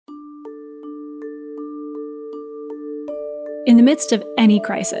In the midst of any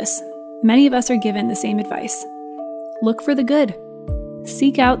crisis, many of us are given the same advice. Look for the good.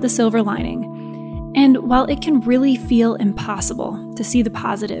 Seek out the silver lining. And while it can really feel impossible to see the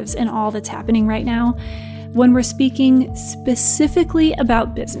positives in all that's happening right now, when we're speaking specifically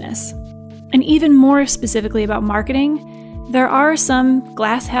about business, and even more specifically about marketing, there are some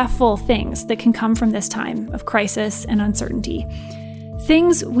glass half full things that can come from this time of crisis and uncertainty.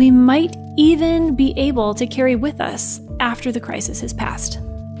 Things we might even be able to carry with us after the crisis has passed.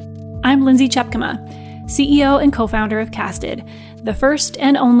 I'm Lindsay Chepkema, CEO and co-founder of Casted, the first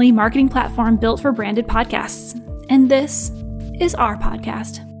and only marketing platform built for branded podcasts. And this is our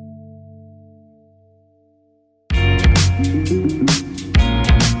podcast.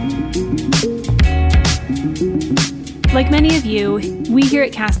 Like many of you, we here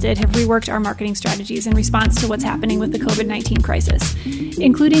at Casted have reworked our marketing strategies in response to what's happening with the COVID-19 crisis,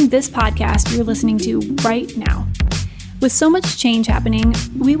 including this podcast you're listening to right now. With so much change happening,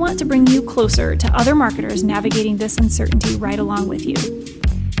 we want to bring you closer to other marketers navigating this uncertainty right along with you.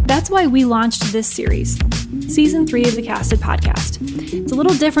 That's why we launched this series, Season 3 of the Casted podcast. It's a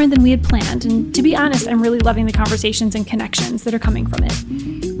little different than we had planned, and to be honest, I'm really loving the conversations and connections that are coming from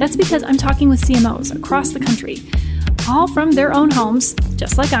it. That's because I'm talking with CMOs across the country, all from their own homes,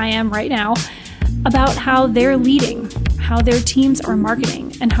 just like I am right now, about how they're leading, how their teams are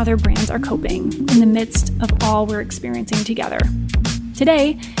marketing, and how their brands are coping in the midst of all we're experiencing together.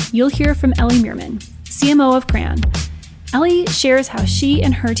 Today, you'll hear from Ellie Mirman, CMO of Crayon. Ellie shares how she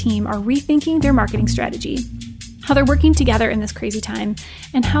and her team are rethinking their marketing strategy, how they're working together in this crazy time,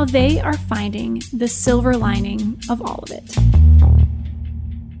 and how they are finding the silver lining of all of it.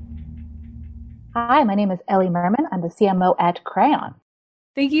 Hi, my name is Ellie Mirman. I'm the CMO at Crayon.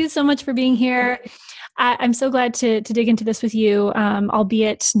 Thank you so much for being here. I'm so glad to dig into this with you,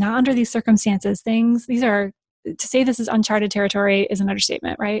 albeit not under these circumstances. To say this is uncharted territory is an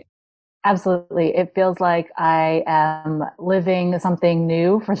understatement, right? Absolutely. It feels like I am living something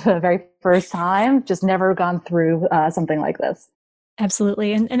new for the very first time, just never gone through something like this.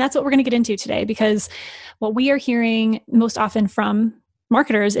 Absolutely. And that's what we're going to get into today, because what we are hearing most often from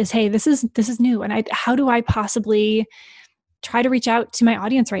marketers is, hey, this is new. And how do I possibly try to reach out to my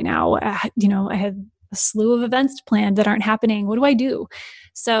audience right now? I had a slew of events planned that aren't happening. What do I do?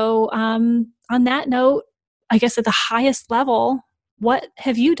 So on that note, I guess at the highest level, what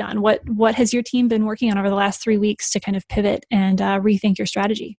have you done? What has your team been working on over the last 3 weeks to kind of pivot and rethink your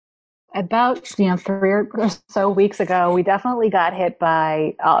strategy? About 3 or so weeks ago, we definitely got hit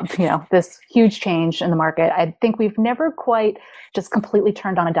by this huge change in the market. I think we've never quite just completely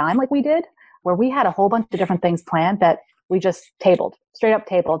turned on a dime like we did, where we had a whole bunch of different things planned that we just straight up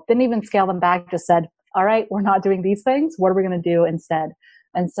tabled, didn't even scale them back, just said, all right, we're not doing these things. What are we going to do instead?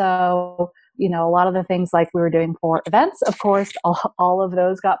 And so, a lot of the things like we were doing for events, of course, all of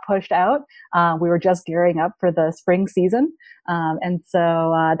those got pushed out. We were just gearing up for the spring season. And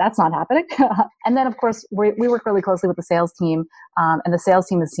so that's not happening. And then, of course, we work really closely with the sales team. And the sales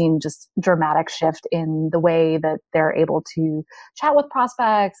team has seen just dramatic shift in the way that they're able to chat with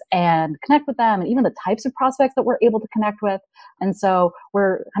prospects and connect with them, and even the types of prospects that we're able to connect with. And so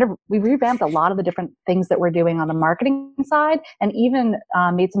we revamped a lot of the different things that we're doing on the marketing side, and even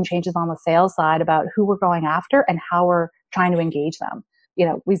made some changes on the sales side about who we're going after and how we're trying to engage them.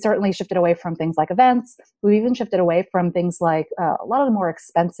 We certainly shifted away from things like events. We even shifted away from things like a lot of the more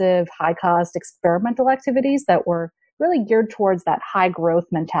expensive, high-cost experimental activities that were really geared towards that high-growth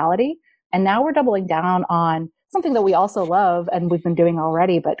mentality. And now we're doubling down on something that we also love and we've been doing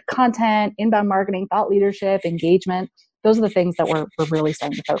already, but content, inbound marketing, thought leadership, engagement. Those are the things that we're really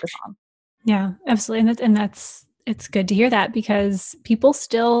starting to focus on. Yeah, absolutely. It's good to hear that, because people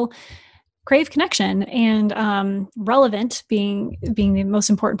still crave connection, and relevant being the most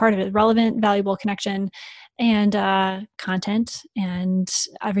important part of it. Relevant, valuable connection, and content and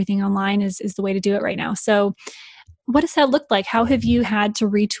everything online is the way to do it right now. So what does that look like? How have you had to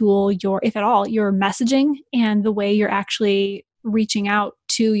retool if at all, your messaging and the way you're actually reaching out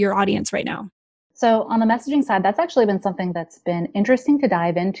to your audience right now? So on the messaging side, that's actually been something that's been interesting to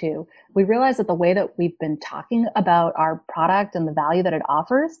dive into. We realized that the way that we've been talking about our product and the value that it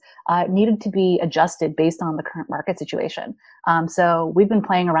offers needed to be adjusted based on the current market situation. So we've been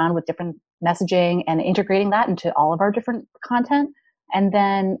playing around with different messaging and integrating that into all of our different content. And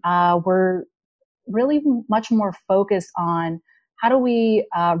then we're really much more focused on how do we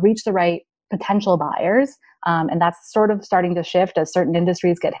reach the right potential buyers. And that's sort of starting to shift as certain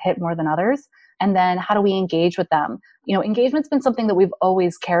industries get hit more than others. And then how do we engage with them? Engagement's been something that we've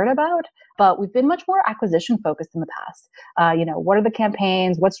always cared about, but we've been much more acquisition focused in the past. What are the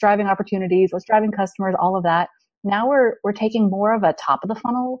campaigns? What's driving opportunities? What's driving customers? All of that. Now we're taking more of a top of the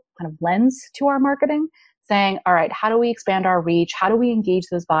funnel kind of lens to our marketing, saying, all right, how do we expand our reach? How do we engage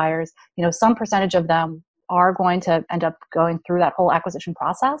those buyers? Some percentage of them are going to end up going through that whole acquisition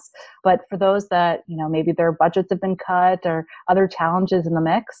process. But for those that, maybe their budgets have been cut or other challenges in the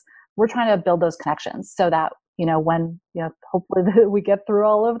mix, we're trying to build those connections so that, when, hopefully we get through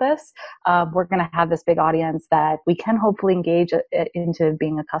all of this, we're going to have this big audience that we can hopefully engage into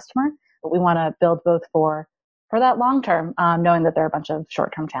being a customer. But we want to build both for that long term, knowing that there are a bunch of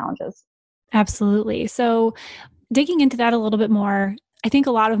short-term challenges. Absolutely. So digging into that a little bit more, I think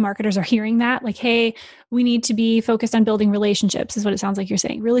a lot of marketers are hearing that, like, hey, we need to be focused on building relationships, is what it sounds like you're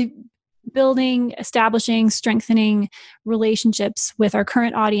saying. Really building, establishing, strengthening relationships with our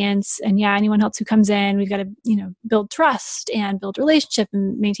current audience. And anyone else who comes in, we've got to, build trust and build relationship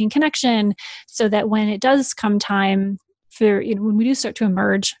and maintain connection so that when it does come time for, when we do start to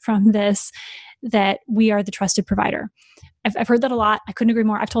emerge from this, that we are the trusted provider. I've heard that a lot. I couldn't agree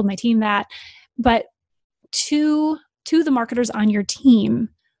more. I've told my team that. But to the marketers on your team,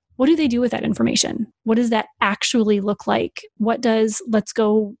 what do they do with that information? What does that actually look like? What does let's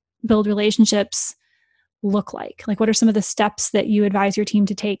go build relationships look like? Like, what are some of the steps that you advise your team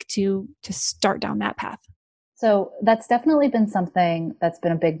to take to start down that path? So that's definitely been something that's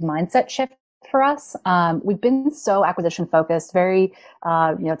been a big mindset shift for us. We've been so acquisition focused, very,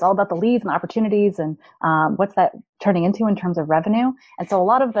 it's all about the leads and the opportunities and what's that turning into in terms of revenue. And so a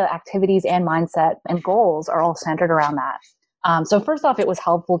lot of the activities and mindset and goals are all centered around that. So first off, it was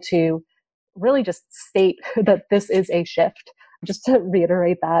helpful to really just state that this is a shift. Just to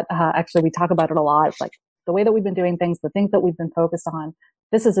reiterate that, actually, we talk about it a lot. It's like the way that we've been doing things, the things that we've been focused on,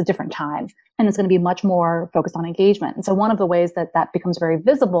 this is a different time, and it's going to be much more focused on engagement. And so one of the ways that becomes very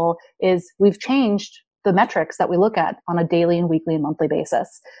visible is we've changed the metrics that we look at on a daily and weekly and monthly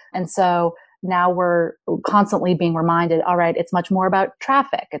basis. And so now we're constantly being reminded, all right, it's much more about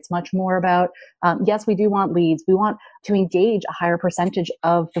traffic. It's much more about, yes, we do want leads. We want to engage a higher percentage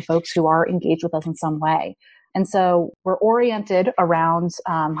of the folks who are engaged with us in some way. And so we're oriented around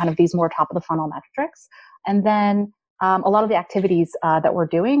kind of these more top of the funnel metrics. And then a lot of the activities that we're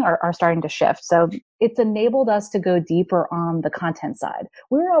doing are starting to shift. So it's enabled us to go deeper on the content side.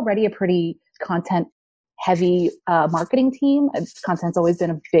 We were already a pretty content heavy marketing team. Content's always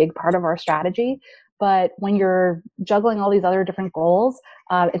been a big part of our strategy. But when you're juggling all these other different goals,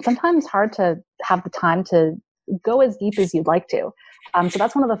 it's sometimes hard to have the time to go as deep as you'd like to. So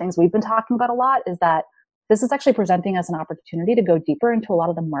that's one of the things we've been talking about a lot, is that this is actually presenting us an opportunity to go deeper into a lot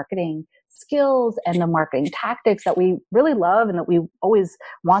of the marketing skills and the marketing tactics that we really love and that we always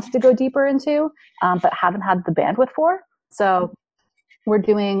wanted to go deeper into, but haven't had the bandwidth for. So we're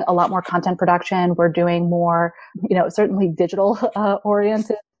doing a lot more content production. We're doing more, certainly digital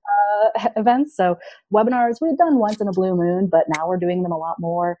oriented events. So webinars we had done once in a blue moon, but now we're doing them a lot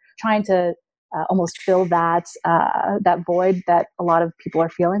more, trying to almost fill that void that a lot of people are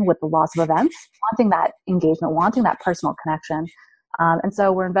feeling with the loss of events, wanting that engagement, wanting that personal connection. And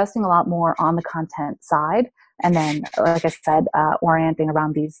so we're investing a lot more on the content side. And then, like I said, orienting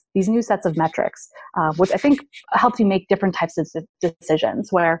around these new sets of metrics, which I think helps you make different types of decisions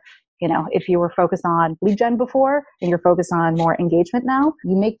where, if you were focused on lead gen before and you're focused on more engagement now,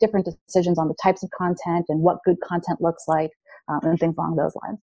 you make different decisions on the types of content and what good content looks like, and things along those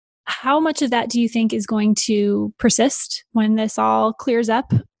lines. How much of that do you think is going to persist when this all clears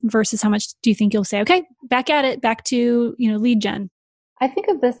up versus how much do you think you'll say, okay, back at it, back to, lead gen? I think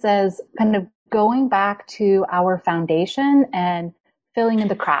of this as kind of going back to our foundation and filling in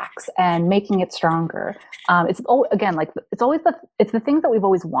the cracks and making it stronger. It's the things that we've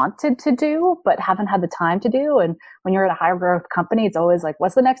always wanted to do, but haven't had the time to do. And when you're at a higher growth company, it's always like,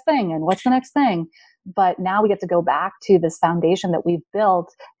 what's the next thing? And what's the next thing? But now we get to go back to this foundation that we've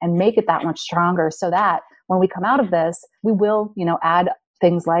built and make it that much stronger so that when we come out of this, we will, add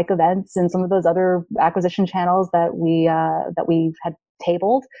things like events and some of those other acquisition channels that we've had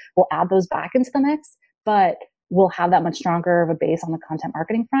tabled. We'll add those back into the mix, but we'll have that much stronger of a base on the content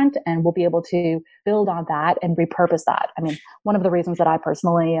marketing front, and we'll be able to build on that and repurpose that. I mean, one of the reasons that I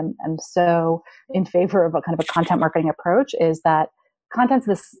personally am so in favor of a kind of a content marketing approach is that content's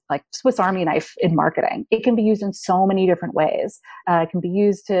this like Swiss Army knife in marketing. It can be used in so many different ways. It can be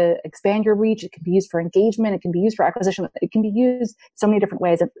used to expand your reach. It can be used for engagement. It can be used for acquisition. It can be used so many different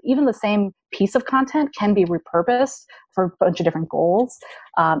ways. And even the same piece of content can be repurposed for a bunch of different goals.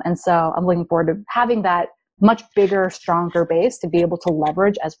 And so I'm looking forward to having that much bigger, stronger base to be able to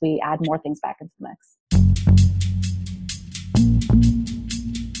leverage as we add more things back into the mix.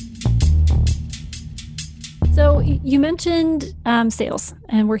 So you mentioned sales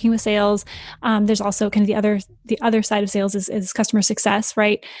and working with sales. There's also kind of the other side of sales is customer success,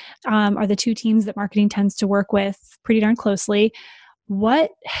 right? Are the two teams that marketing tends to work with pretty darn closely.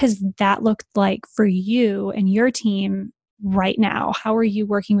 What has that looked like for you and your team right now? How are you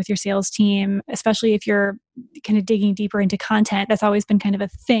working with your sales team, especially if you're kind of digging deeper into content? That's always been kind of a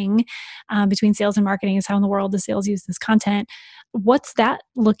thing between sales and marketing, is how in the world does sales use this content? What's that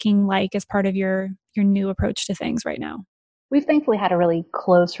looking like as part of your new approach to things right now? We've thankfully had a really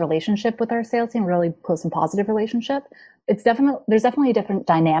close relationship with our sales team, really close and positive relationship. There's definitely a different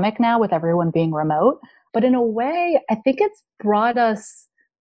dynamic now with everyone being remote, but in a way, I think it's brought us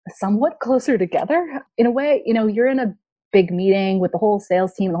somewhat closer together. In a way, you're in a big meeting with the whole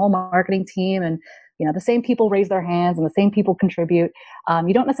sales team, the whole marketing team, and the same people raise their hands and the same people contribute.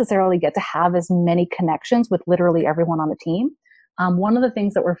 You don't necessarily get to have as many connections with literally everyone on the team. One of the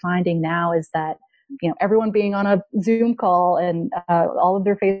things that we're finding now is that everyone being on a Zoom call and all of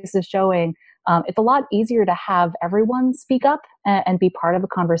their faces showing, it's a lot easier to have everyone speak up and be part of a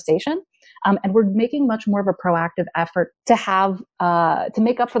conversation. And we're making much more of a proactive effort to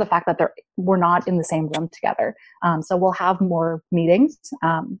make up for the fact that we're not in the same room together. So we'll have more meetings.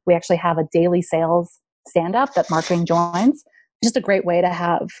 We actually have a daily sales stand-up that marketing joins. Just a great way to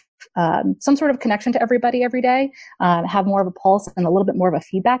have some sort of connection to everybody every day, have more of a pulse and a little bit more of a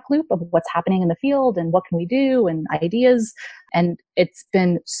feedback loop of what's happening in the field and what can we do and ideas. And it's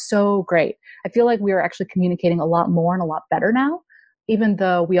been so great. I feel like we are actually communicating a lot more and a lot better now, even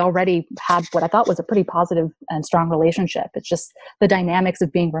though we already had what I thought was a pretty positive and strong relationship. It's just the dynamics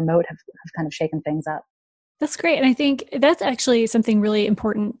of being remote have kind of shaken things up. That's great. And I think that's actually something really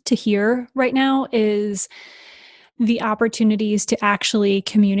important to hear right now is the opportunities to actually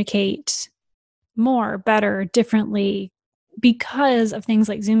communicate more, better, differently because of things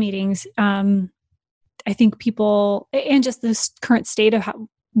like Zoom meetings. I think people, and just this current state of how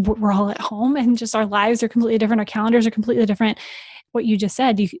we're all at home and just our lives are completely different. Our calendars are completely different. What you just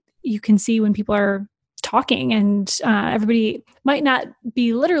said, you can see when people are talking and everybody might not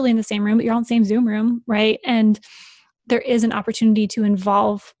be literally in the same room, but you're all in the same Zoom room, right? And there is an opportunity to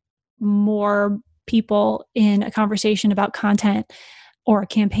involve more people in a conversation about content or a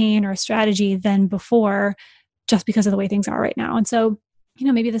campaign or a strategy than before, just because of the way things are right now. And so,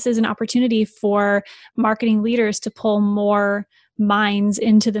 maybe this is an opportunity for marketing leaders to pull more minds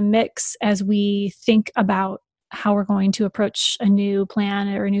into the mix as we think about how we're going to approach a new plan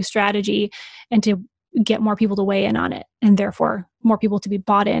or a new strategy, and to get more people to weigh in on it, and therefore more people to be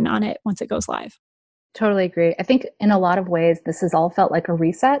bought in on it once it goes live. Totally agree. I think in a lot of ways, this has all felt like a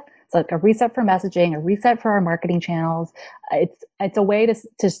reset. It's like a reset for messaging, a reset for our marketing channels. It's a way to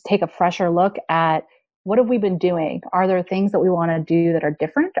take a fresher look at what have we been doing? Are there things that we want to do that are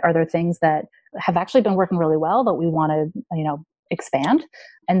different? Are there things that have actually been working really well that we want to, expand?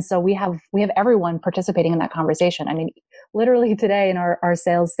 And so we have everyone participating in that conversation. I mean, literally today in our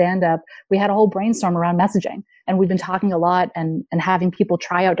sales stand-up, we had a whole brainstorm around messaging. And we've been talking a lot and having people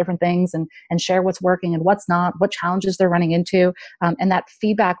try out different things and share what's working and what's not, what challenges they're running into. And that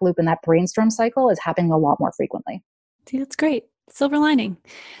feedback loop and that brainstorm cycle is happening a lot more frequently. See, that's great. Silver lining.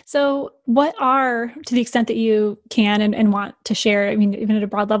 So what are, to the extent that you can and want to share, I mean, even at a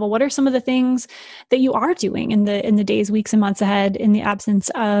broad level, what are some of the things that you are doing in the days, weeks, and months ahead in the absence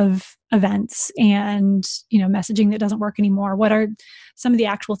of events and, messaging that doesn't work anymore? What are some of the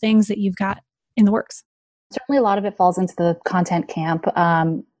actual things that you've got in the works? Certainly a lot of it falls into the content camp.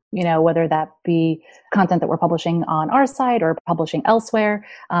 Whether that be content that we're publishing on our site or publishing elsewhere.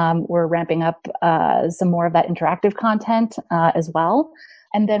 We're ramping up some more of that interactive content as well.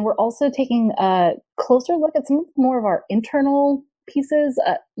 And then we're also taking a closer look at some more of our internal pieces,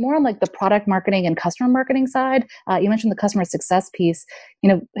 more on like the product marketing and customer marketing side. You mentioned the customer success piece.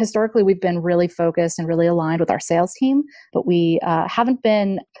 Historically, we've been really focused and really aligned with our sales team, but we haven't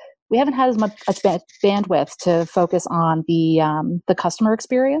had as much bandwidth to focus on the customer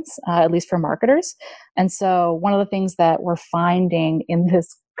experience, at least for marketers. And so one of the things that we're finding in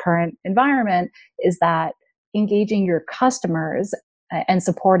this current environment is that engaging your customers and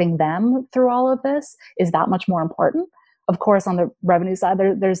supporting them through all of this is that much more important. Of course, on the revenue side,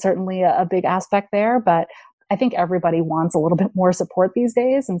 there's certainly a big aspect there, but I think everybody wants a little bit more support these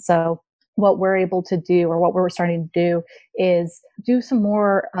days. And so what we're able to do, or what we're starting to do, is do some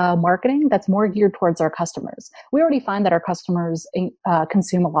more marketing that's more geared towards our customers. We already find that our customers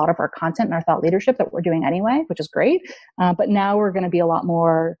consume a lot of our content and our thought leadership that we're doing anyway, which is great. But now we're going to be a lot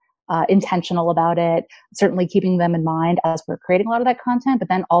more intentional about it, certainly keeping them in mind as we're creating a lot of that content, but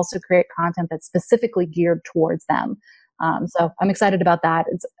then also create content that's specifically geared towards them. So I'm excited about that.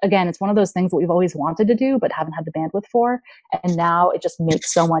 It's one of those things that we've always wanted to do, but haven't had the bandwidth for. And now it just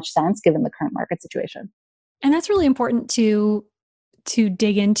makes so much sense given the current market situation. And that's really important to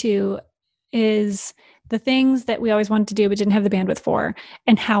dig into, is the things that we always wanted to do but didn't have the bandwidth for,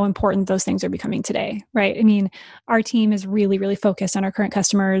 and how important those things are becoming today, right? I mean, our team is really, really focused on our current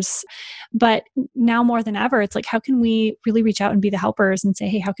customers, but now more than ever, it's like, how can we really reach out and be the helpers and say,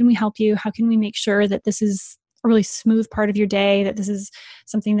 hey, how can we help you? How can we make sure that this is a really smooth part of your day, that this is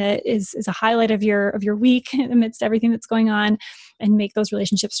something that is a highlight of your week amidst everything that's going on, and make those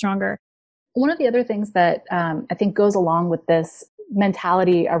relationships stronger? One of the other things that I think goes along with this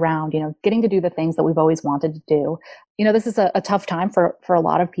mentality around, getting to do the things that we've always wanted to do. This is a tough time for a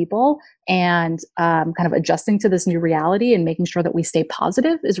lot of people, and kind of adjusting to this new reality and making sure that we stay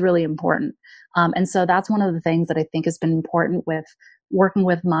positive is really important. And so that's one of the things that I think has been important with working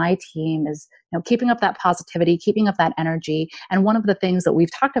with my team is, keeping up that positivity, keeping up that energy. And one of the things that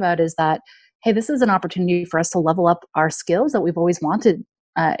we've talked about is that, hey, this is an opportunity for us to level up our skills that we've always wanted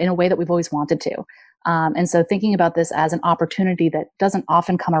in a way that we've always wanted to. And so thinking about this as an opportunity that doesn't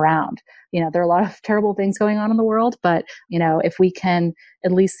often come around. There are a lot of terrible things going on in the world, but, if we can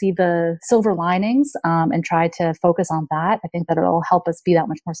at least see the silver linings and try to focus on that, I think that it'll help us be that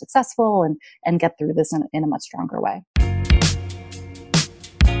much more successful and get through this in a much stronger way.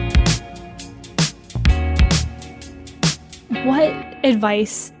 What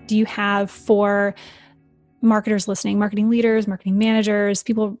advice do you have for marketers listening, marketing leaders, marketing managers,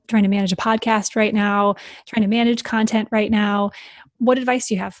 people trying to manage a podcast right now, trying to manage content right now? What advice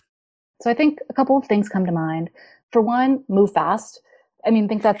do you have? So I think a couple of things come to mind. For one, move fast. I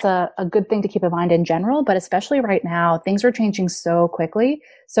think that's a good thing to keep in mind in general, but especially right now, things are changing so quickly.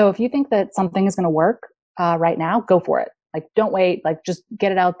 So if you think that something is going to work right now, go for it. Don't wait, just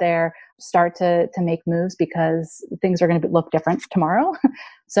get it out there, start to make moves, because things are going to look different tomorrow.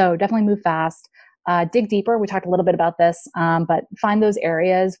 So definitely move fast. Dig deeper. We talked a little bit about this, but find those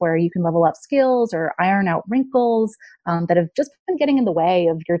areas where you can level up skills or iron out wrinkles that have just been getting in the way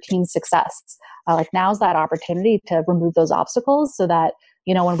of your team's success. Now's that opportunity to remove those obstacles so that,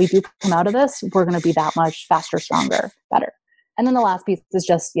 when we do come out of this, we're going to be that much faster, stronger, better. And then the last piece is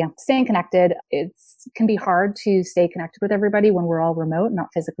just, staying connected. It can be hard to stay connected with everybody when we're all remote, not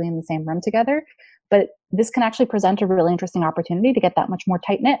physically in the same room together. But this can actually present a really interesting opportunity to get that much more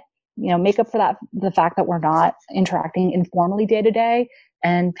tight-knit. Make up for the fact that we're not interacting informally day to day,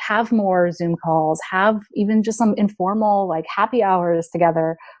 and have more Zoom calls, have even just some informal happy hours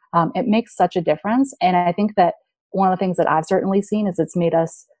together. It makes such a difference. And I think that one of the things that I've certainly seen is it's made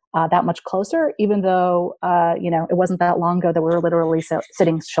us that much closer, even though, it wasn't that long ago that we were literally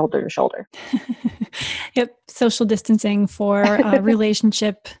sitting shoulder to shoulder. Yep. Social distancing for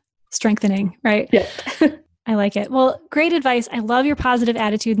relationship strengthening, right? Yeah. I like it. Well, great advice. I love your positive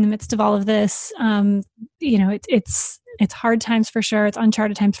attitude in the midst of all of this. It's hard times for sure. It's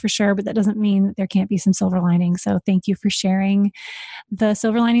uncharted times for sure, but that doesn't mean that there can't be some silver lining. So thank you for sharing the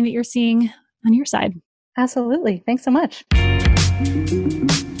silver lining that you're seeing on your side. Absolutely. Thanks so much.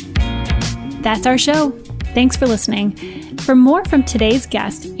 That's our show. Thanks for listening. For more from today's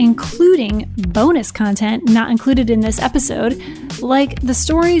guest, including bonus content not included in this episode, like the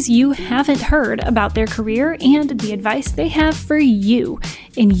stories you haven't heard about their career and the advice they have for you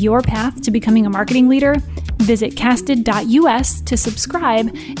in your path to becoming a marketing leader, visit casted.us to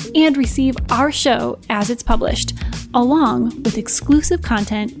subscribe and receive our show as it's published, along with exclusive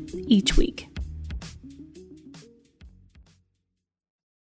content each week.